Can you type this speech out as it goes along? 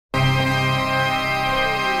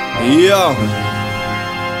Yeah,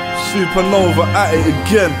 Supar Novar at it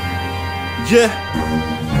again. Yeah,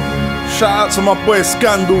 shout out to my boy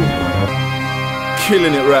Skandal,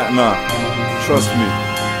 killing it right now. Trust me.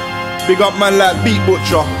 Big up man like Beat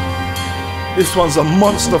Butcher. This one's a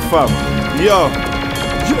monster, fam. Yeah.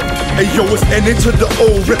 Hey yo, it's N into the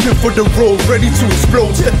O, reppin' for the road, ready to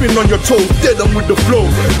explode, stepping on your toes, dead on with the flow.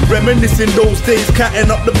 Reminiscing those days, counting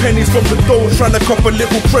up the pennies from the dough, trying to cop a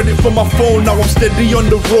little credit for my phone. Now I'm steady on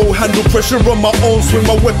the road, handle pressure on my own, swing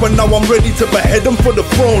my weapon, now I'm ready to behead them for the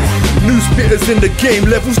throne. New spitters in the game,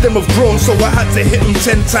 levels them have grown, so I had to hit them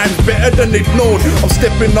 10 times better than they'd known. I'm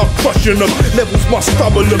stepping up, crushing them, levels must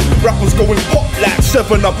double them. Rappers going pop like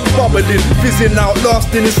 7 up, bubbling, fizzing out,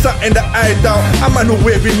 lasting is something that I doubt. A man who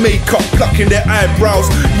wearing makeup, plucking their eyebrows.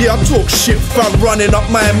 Yeah, I talk shit, fam, running up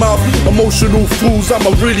my mouth. Emotional fools,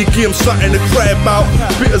 I'ma really give them something to cry about.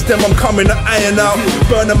 Bitters them, I'm coming to iron out.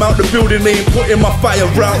 Burn them out the building, they ain't putting my fire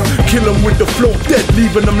out. Kill them with the flow, dead,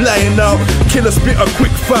 leaving them lying out. Killer spitter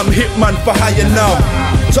quick, fam, hitman for hire now.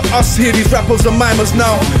 To us here, these rappers are mimers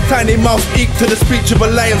now. Tiny mouth eek to the speech of a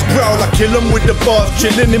lion's growl. I kill them with the bars,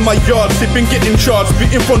 chilling in my yard, sipping, getting charged,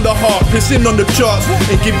 beating from the heart, pissing on the charts,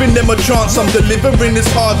 and giving them a chance. I'm delivering this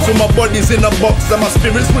hard, so my body's in a box and my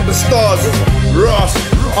spirit's with the stars. Ross,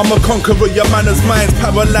 I'm a conqueror, your manners, minds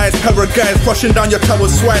paralyzed, paraguys, crushing down your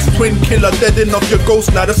towers twice. Twin killer, deading off your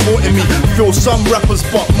ghost, now that's haunting me. Feel some rappers,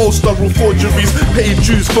 but most are all forgeries. Paid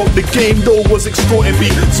dues, felt the game though was extorting me,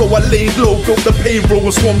 so I laid low, built the payroll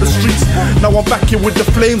and swarmed the streets. Now I'm back here with the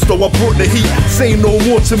flames though, I brought the heat. Say no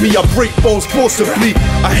more to me, I break bones forcibly.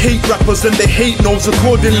 I hate rappers and they hate no's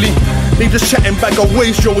accordingly. They just chatting back of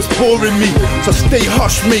waste, yo, it's pouring me. So stay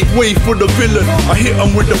hush, make way for the villain. I hit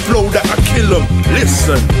them with the flow that I kill them.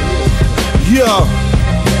 Listen, yeah,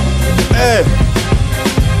 hey,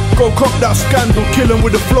 go cop that Skandal, kill him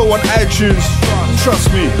with the flow on iTunes.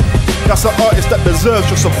 Trust me, that's an artist that deserves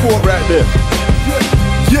your support right there.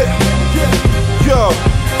 Yeah, yo,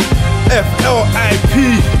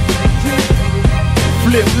 f.l.i.p.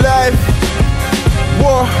 f.l.i.p.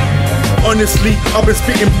 What? Honestly, I've been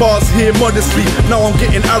spitting bars here modestly. Now I'm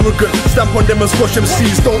getting arrogant, stamp on them and squash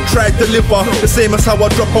MCs. Don't try deliver, the same as how I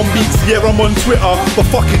drop on beats. Yeah, I'm on Twitter, but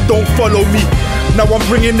fuck it, don't follow me. Now I'm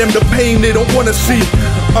bringing them the pain they don't wanna see.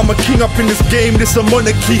 I'm a king up in this game, this a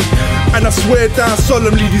monarchy. And I swear down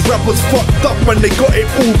solemnly, these rappers fucked up and they got it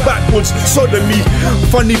all backwards, sodomy.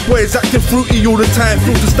 Funny boys acting fruity all the time,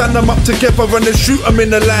 feel to stand them up together and then shoot them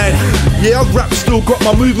in the line. Yeah, I rap still got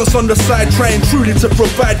my movements on the side, trying truly to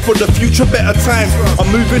provide for the future better times.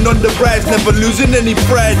 I'm moving on the rise, never losing any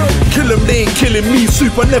pride. Kill them, they ain't killing me,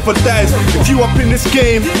 Supar never dies. If you up in this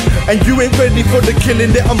game and you ain't ready for the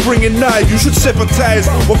killing that I'm bringing now, you should sever ties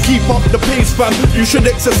or keep up the pace, fam. You should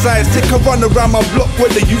exercise, take a run around my block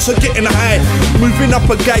where the youths are getting high. Moving up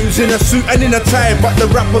a guy who's in a suit and in a tie, but the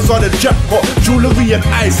rappers are the jackpot, jewelry and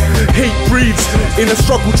ice. Hate breeds, in a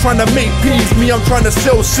struggle trying to make peace. Me, I'm trying to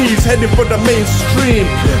sell seeds, heading for the mainstream.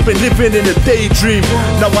 Been living in a daydream,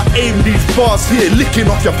 now I aim these bars here, licking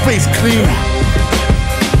off your face clean.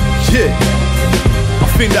 Yeah, I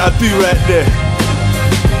think that I do right there.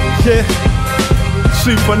 Yeah,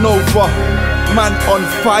 Supar Novar, man on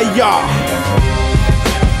fire.